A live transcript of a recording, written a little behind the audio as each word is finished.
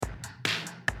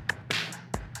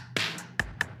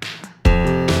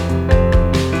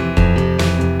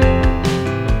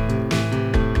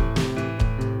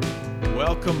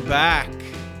back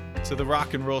to the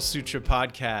Rock and Roll Sutra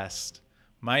podcast.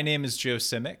 My name is Joe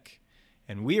Simic,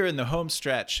 and we are in the home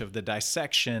stretch of the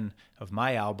dissection of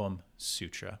my album,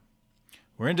 Sutra.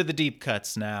 We're into the deep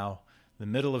cuts now, the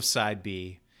middle of side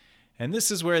B, and this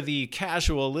is where the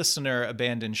casual listener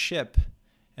abandons ship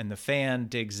and the fan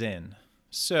digs in.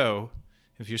 So,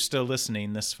 if you're still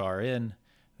listening this far in,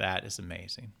 that is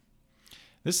amazing.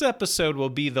 This episode will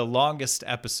be the longest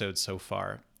episode so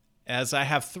far, as I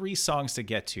have 3 songs to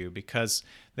get to because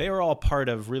they are all part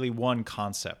of really one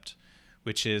concept,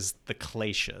 which is the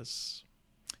kleshas.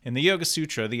 In the Yoga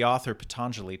Sutra, the author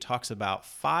Patanjali talks about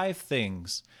 5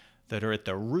 things that are at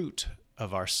the root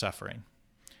of our suffering.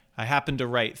 I happen to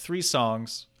write 3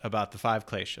 songs about the 5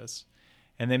 kleshas,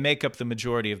 and they make up the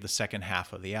majority of the second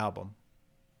half of the album.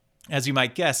 As you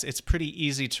might guess, it's pretty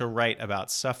easy to write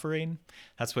about suffering.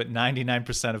 That's what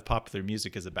 99% of popular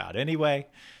music is about anyway.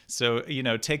 So,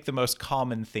 take the most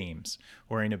common themes,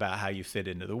 worrying about how you fit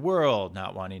into the world,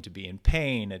 not wanting to be in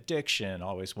pain, addiction,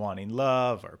 always wanting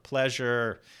love or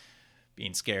pleasure,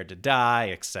 being scared to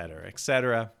die, etc.,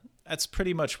 etc. That's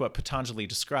pretty much what Patanjali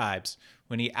describes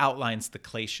when he outlines the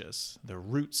kleshas, the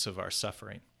roots of our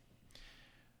suffering.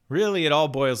 Really, it all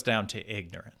boils down to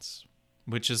ignorance,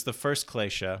 which is the first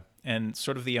klesha and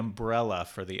sort of the umbrella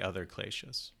for the other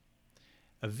kleshas.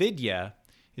 Avidya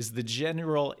is the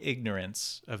general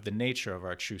ignorance of the nature of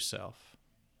our true self.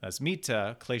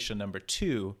 Asmita, klesha number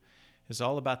 2, is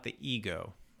all about the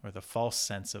ego, or the false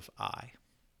sense of I.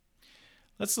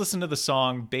 Let's listen to the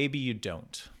song Baby You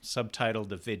Don't,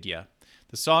 subtitled Avidya,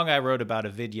 the song I wrote about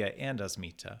Avidya and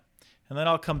Asmita, and then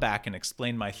I'll come back and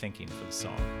explain my thinking for the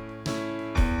song.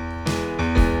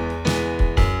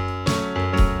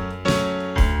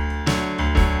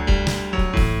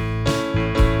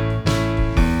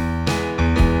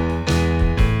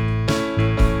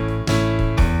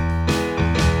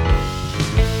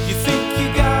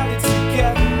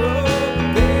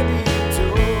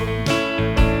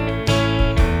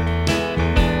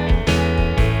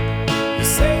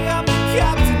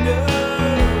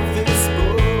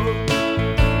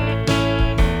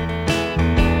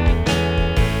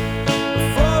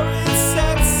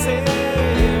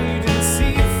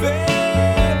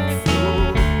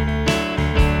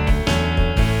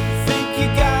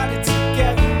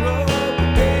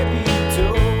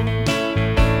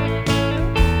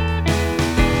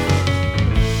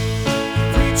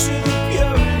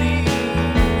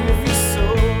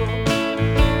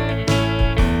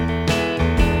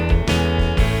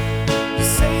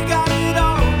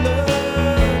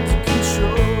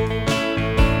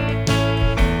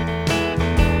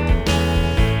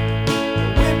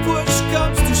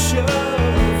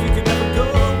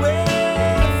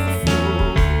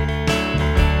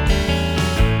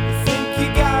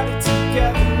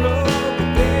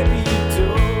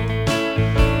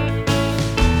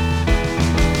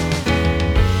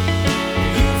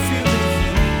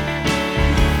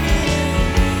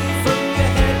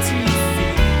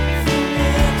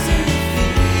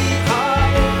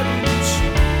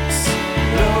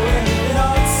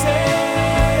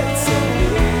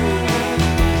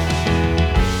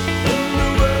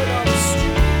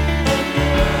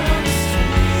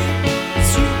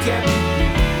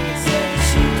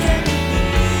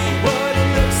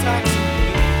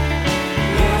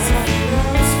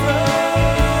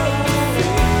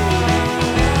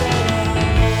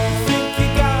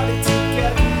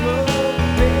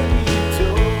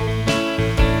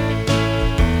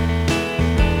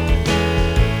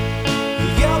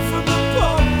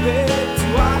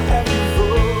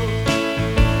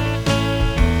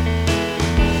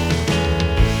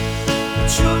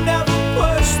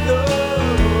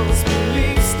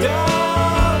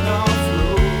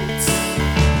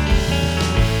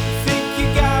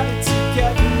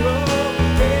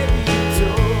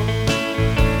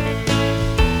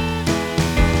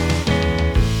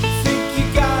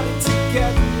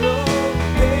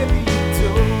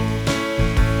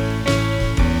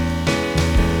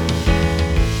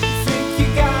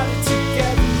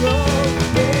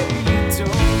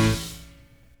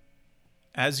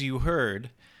 As you heard,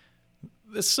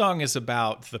 this song is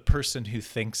about the person who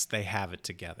thinks they have it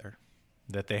together,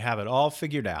 that they have it all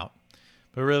figured out,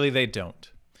 but really they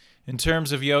don't. In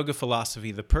terms of yoga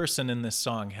philosophy, the person in this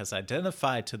song has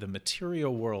identified to the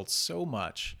material world so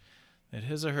much that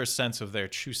his or her sense of their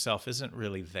true self isn't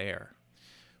really there.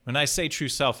 When I say true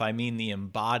self, I mean the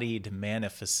embodied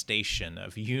manifestation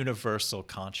of universal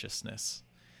consciousness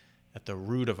at the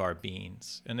root of our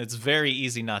beings. And it's very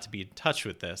easy not to be in touch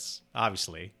with this,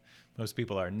 obviously. Most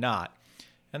people are not.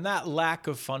 And that lack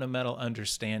of fundamental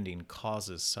understanding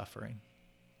causes suffering.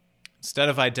 Instead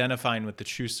of identifying with the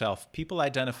true self, people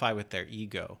identify with their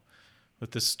ego,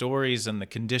 with the stories and the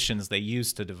conditions they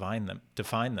use to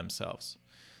define themselves.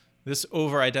 This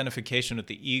over-identification with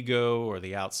the ego or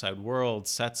the outside world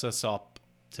sets us up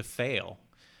to fail,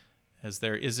 as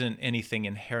there isn't anything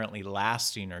inherently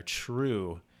lasting or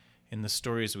true in the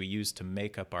stories we use to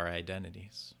make up our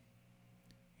identities.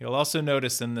 You'll also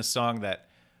notice in this song that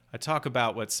I talk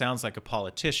about what sounds like a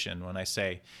politician when I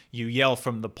say, "You yell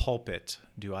from the pulpit,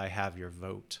 do I have your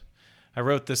vote?" I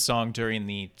wrote this song during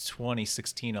the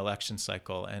 2016 election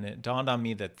cycle, and it dawned on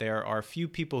me that there are few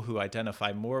people who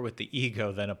identify more with the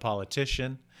ego than a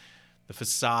politician. The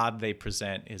facade they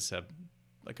present is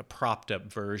like a propped up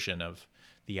version of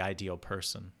the ideal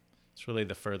person. It's really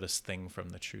the furthest thing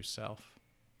from the true self.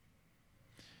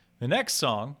 The next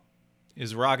song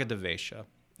is Raga Dvesha,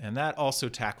 and that also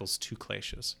tackles two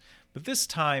kleshas. But this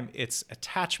time it's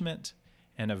attachment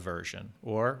and aversion,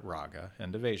 or raga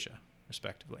and dvesha,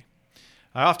 respectively.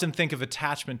 I often think of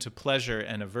attachment to pleasure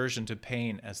and aversion to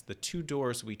pain as the two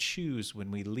doors we choose when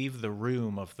we leave the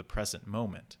room of the present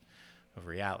moment of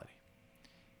reality.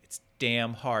 It's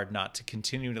damn hard not to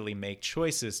continually make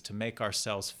choices to make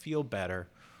ourselves feel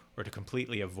better or to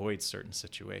completely avoid certain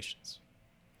situations.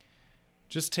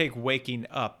 Just take waking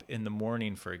up in the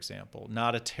morning, for example,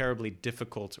 not a terribly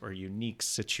difficult or unique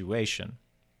situation.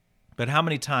 But how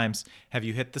many times have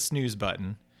you hit the snooze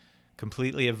button,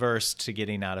 completely averse to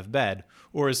getting out of bed,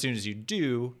 or as soon as you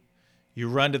do, you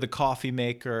run to the coffee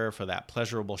maker for that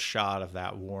pleasurable shot of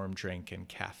that warm drink and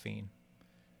caffeine?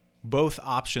 Both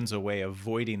options a way of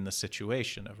avoiding the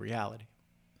situation of reality.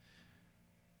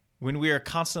 When we are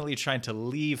constantly trying to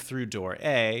leave through door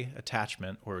A,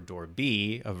 attachment, or door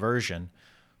B, aversion,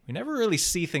 we never really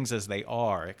see things as they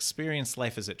are, experience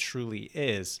life as it truly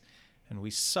is, and we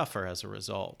suffer as a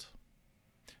result.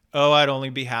 Oh, I'd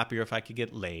only be happier if I could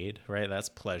get laid, right? That's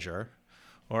pleasure.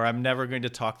 Or I'm never going to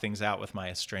talk things out with my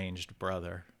estranged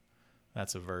brother.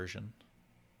 That's aversion.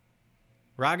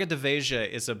 Raga Dvesha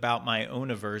is about my own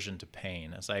aversion to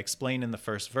pain. As I explained in the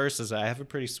first verses, I have a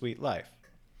pretty sweet life.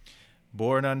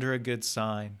 Born under a good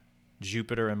sign,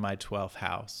 Jupiter in my 12th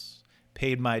house,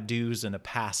 paid my dues in a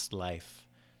past life,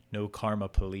 no karma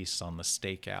police on the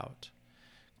stakeout.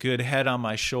 Good head on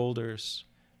my shoulders,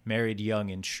 married young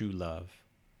in true love,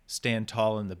 stand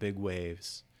tall in the big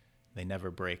waves, they never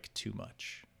break too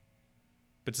much.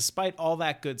 But despite all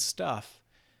that good stuff,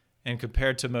 and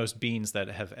compared to most beings that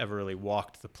have ever really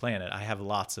walked the planet, I have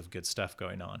lots of good stuff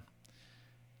going on.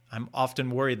 I'm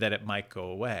often worried that it might go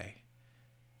away.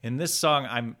 In this song,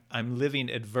 I'm living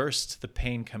adverse to the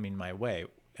pain coming my way.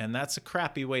 And that's a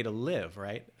crappy way to live,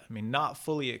 right? I mean, not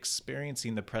fully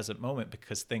experiencing the present moment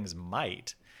because things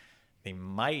might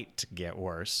get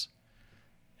worse.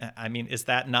 I mean, is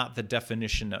that not the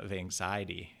definition of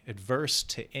anxiety? Adverse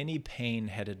to any pain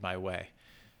headed my way,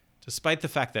 despite the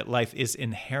fact that life is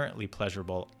inherently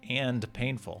pleasurable and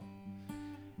painful.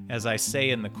 As I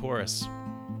say in the chorus,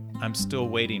 I'm still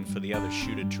waiting for the other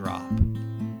shoe to drop,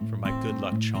 for my good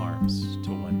luck charms to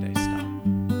one day stop.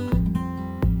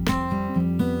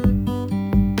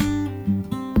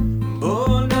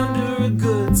 Born under a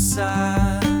good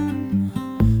sign,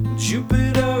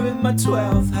 Jupiter in my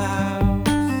 12th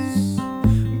house,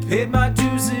 paid my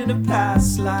dues in a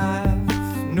past life,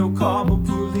 no karma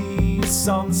police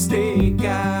on the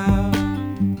stakeout.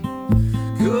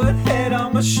 Good head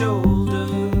on my shoulders,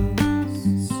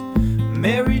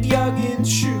 married young in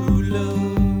true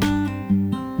love,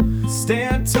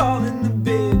 stand tall in the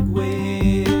big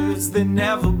waves that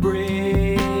never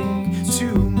break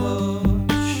too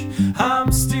much.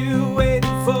 I'm still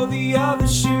waiting for the other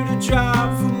shoe to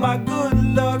drop, for my good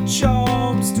luck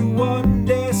charms to one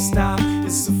day stop.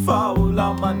 It's to fall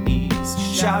on my knees,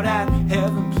 shout at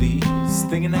heaven please,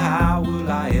 thinking how will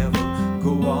I ever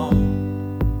go on?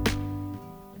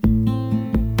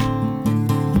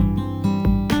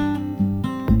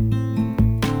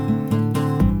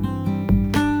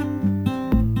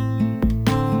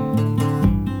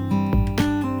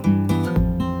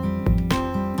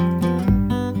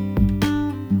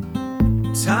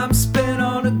 Time spent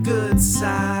on a good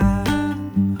side,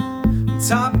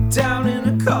 top down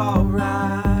in a car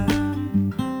ride.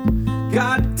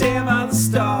 God damn how the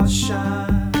stars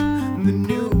shine, the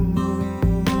new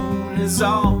moon is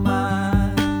all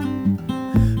mine.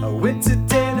 I went to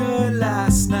dinner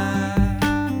last night,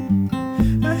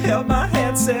 I held my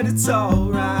hand, said it's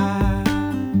alright.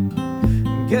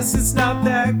 Guess it's not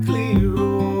that clear,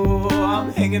 oh,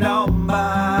 I'm hanging on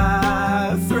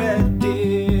by a thread,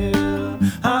 dear.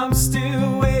 I'm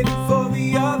still waiting for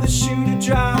the other shoe to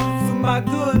drop, for my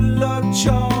good luck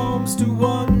charms to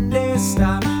one day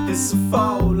stop. It's a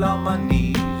fall on my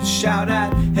knees, shout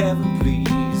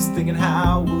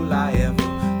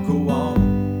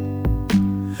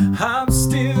I'm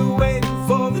still waiting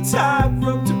for the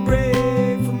tightrope to break,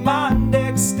 for my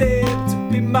next step to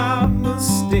be my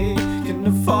mistake, and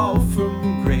to fall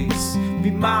from grace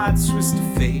be my twist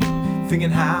of fate,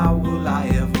 thinking how will I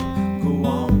ever go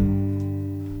on?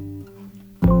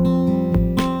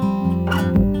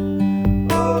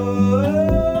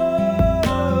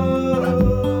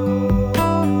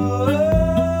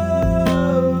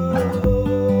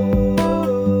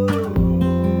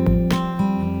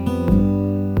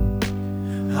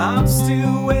 I'm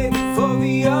still waiting for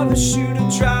the other shoe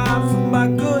to drop, for my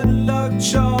good luck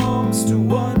charms to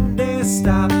one day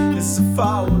stop. As I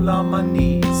fall on my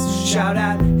knees, shout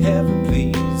out heaven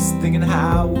please, thinking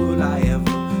how will I ever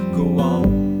go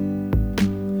on?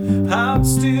 I'm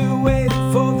still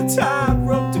waiting for the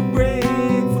tightrope to break,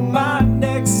 for my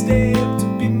next step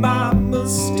to be my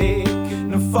mistake,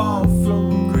 and a fall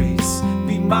from grace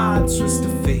be my twist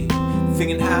of fate,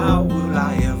 thinking how will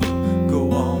I ever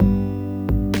go on?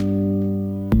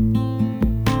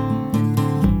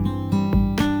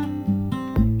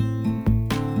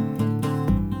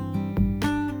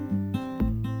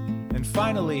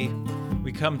 Finally,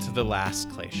 we come to the last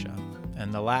klesha,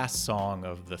 and the last song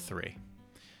of the three,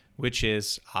 which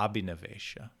is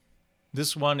Abhinavesha.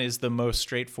 This one is the most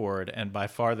straightforward and by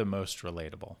far the most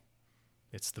relatable.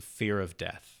 It's the fear of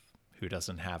death. Who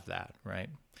doesn't have that, right?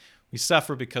 We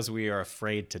suffer because we are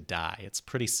afraid to die. It's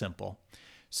pretty simple.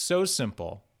 So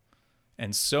simple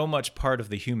and so much part of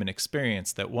the human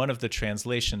experience that one of the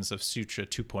translations of Sutra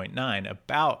 2.9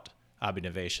 about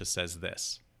Abhinavesha says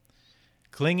this: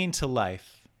 clinging to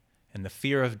life and the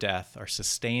fear of death are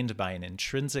sustained by an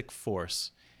intrinsic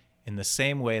force in the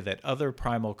same way that other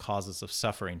primal causes of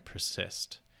suffering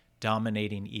persist,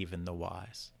 dominating even the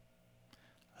wise.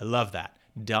 I love that.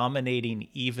 Dominating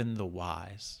even the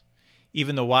wise.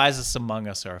 Even the wisest among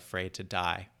us are afraid to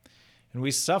die, and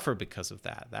we suffer because of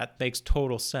that. That makes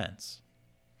total sense.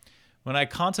 When I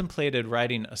contemplated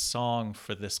writing a song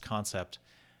for this concept,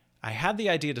 I had the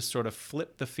idea to sort of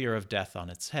flip the fear of death on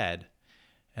its head,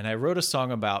 and I wrote a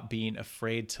song about being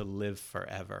afraid to live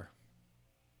forever.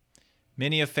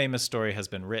 Many a famous story has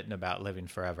been written about living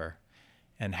forever,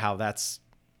 and how that's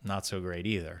not so great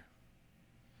either.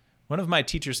 One of my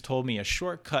teachers told me a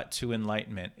shortcut to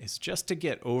enlightenment is just to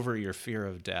get over your fear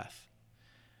of death.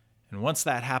 And once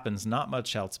that happens, not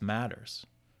much else matters.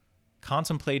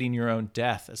 Contemplating your own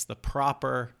death as the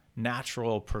proper,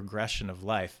 natural progression of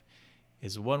life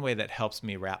is one way that helps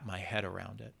me wrap my head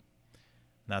around it.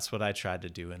 And that's what I tried to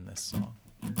do in this song.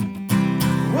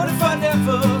 What if I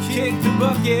never kick the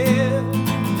bucket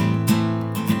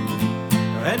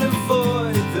and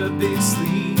avoid the big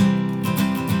sleep?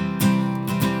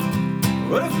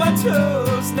 What if my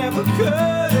toes never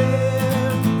cut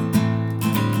it?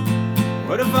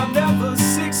 What if I'm never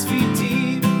 6 feet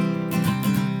deep?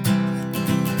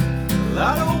 Well,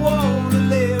 I don't want to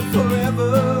live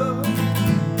forever,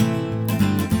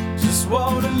 just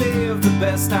want to live the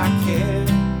best I can.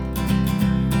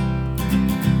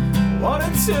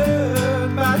 Wanna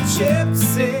turn my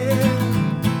chips in,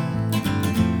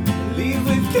 leave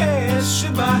with cash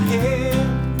in my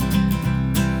hand.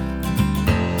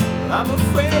 I'm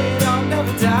afraid I'll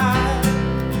never die,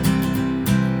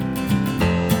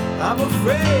 I'm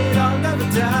afraid I'll never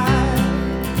die.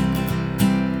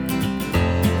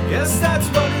 Guess that's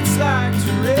what it's like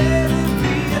to really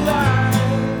be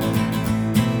alive.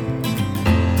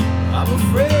 I'm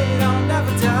afraid I'll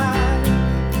never die.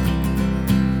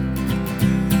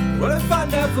 What if I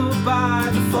never buy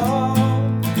the fall?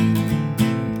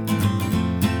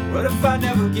 What if I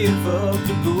never give up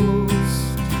the ghost?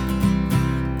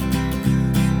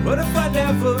 What if I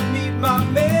never meet my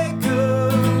maker?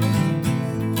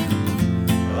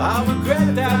 Well, I'll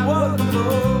regret that one the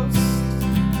most.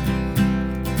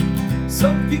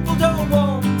 Some people don't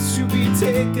want to be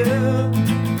taken,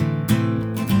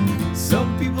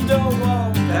 some people don't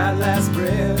want that last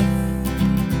breath.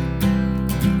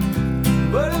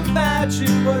 But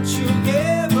imagine what you'll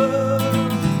give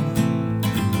up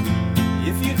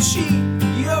if you cheat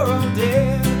your own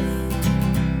death.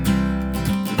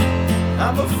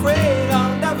 I'm afraid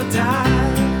I'll never die,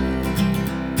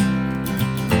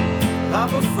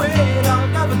 I'm afraid I'll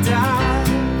never die.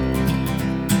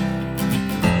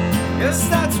 Guess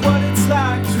that's what it's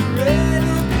like to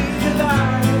really be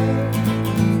alive.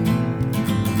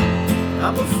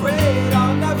 I'm afraid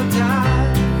I'll never die,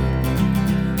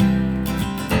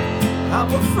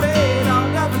 I'm afraid I'll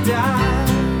never die,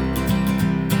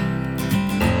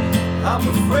 I'm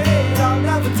afraid I'll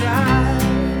never die,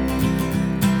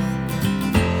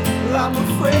 I'm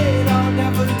afraid I'll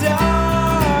never die,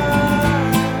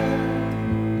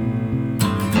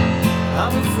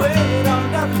 I'm afraid quit or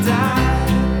never die.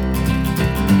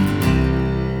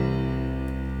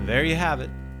 There you have it,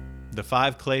 the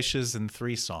 5 Kleshas in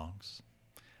 3 songs.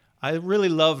 I really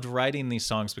loved writing these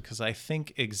songs because I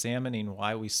think examining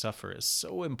why we suffer is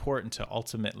so important to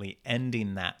ultimately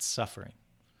ending that suffering.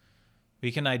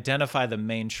 We can identify the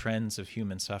main trends of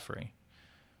human suffering.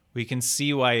 We can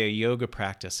see why a yoga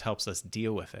practice helps us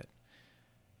deal with it.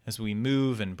 As we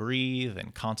move and breathe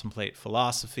and contemplate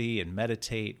philosophy and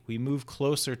meditate, we move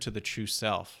closer to the true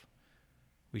self.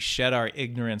 We shed our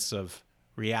ignorance of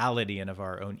reality and of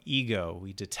our own ego.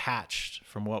 We detach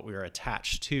from what we are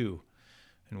attached to,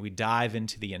 and we dive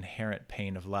into the inherent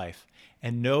pain of life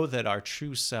and know that our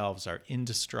true selves are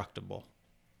indestructible,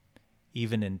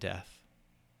 even in death.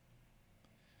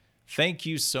 Thank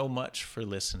you so much for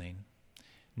listening.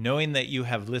 Knowing that you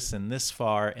have listened this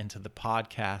far into the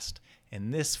podcast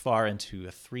and this far into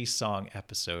a 3-song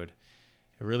episode,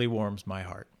 it really warms my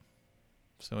heart.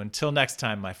 So until next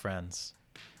time, my friends,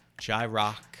 Jai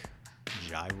Rock,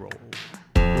 Jai Roll.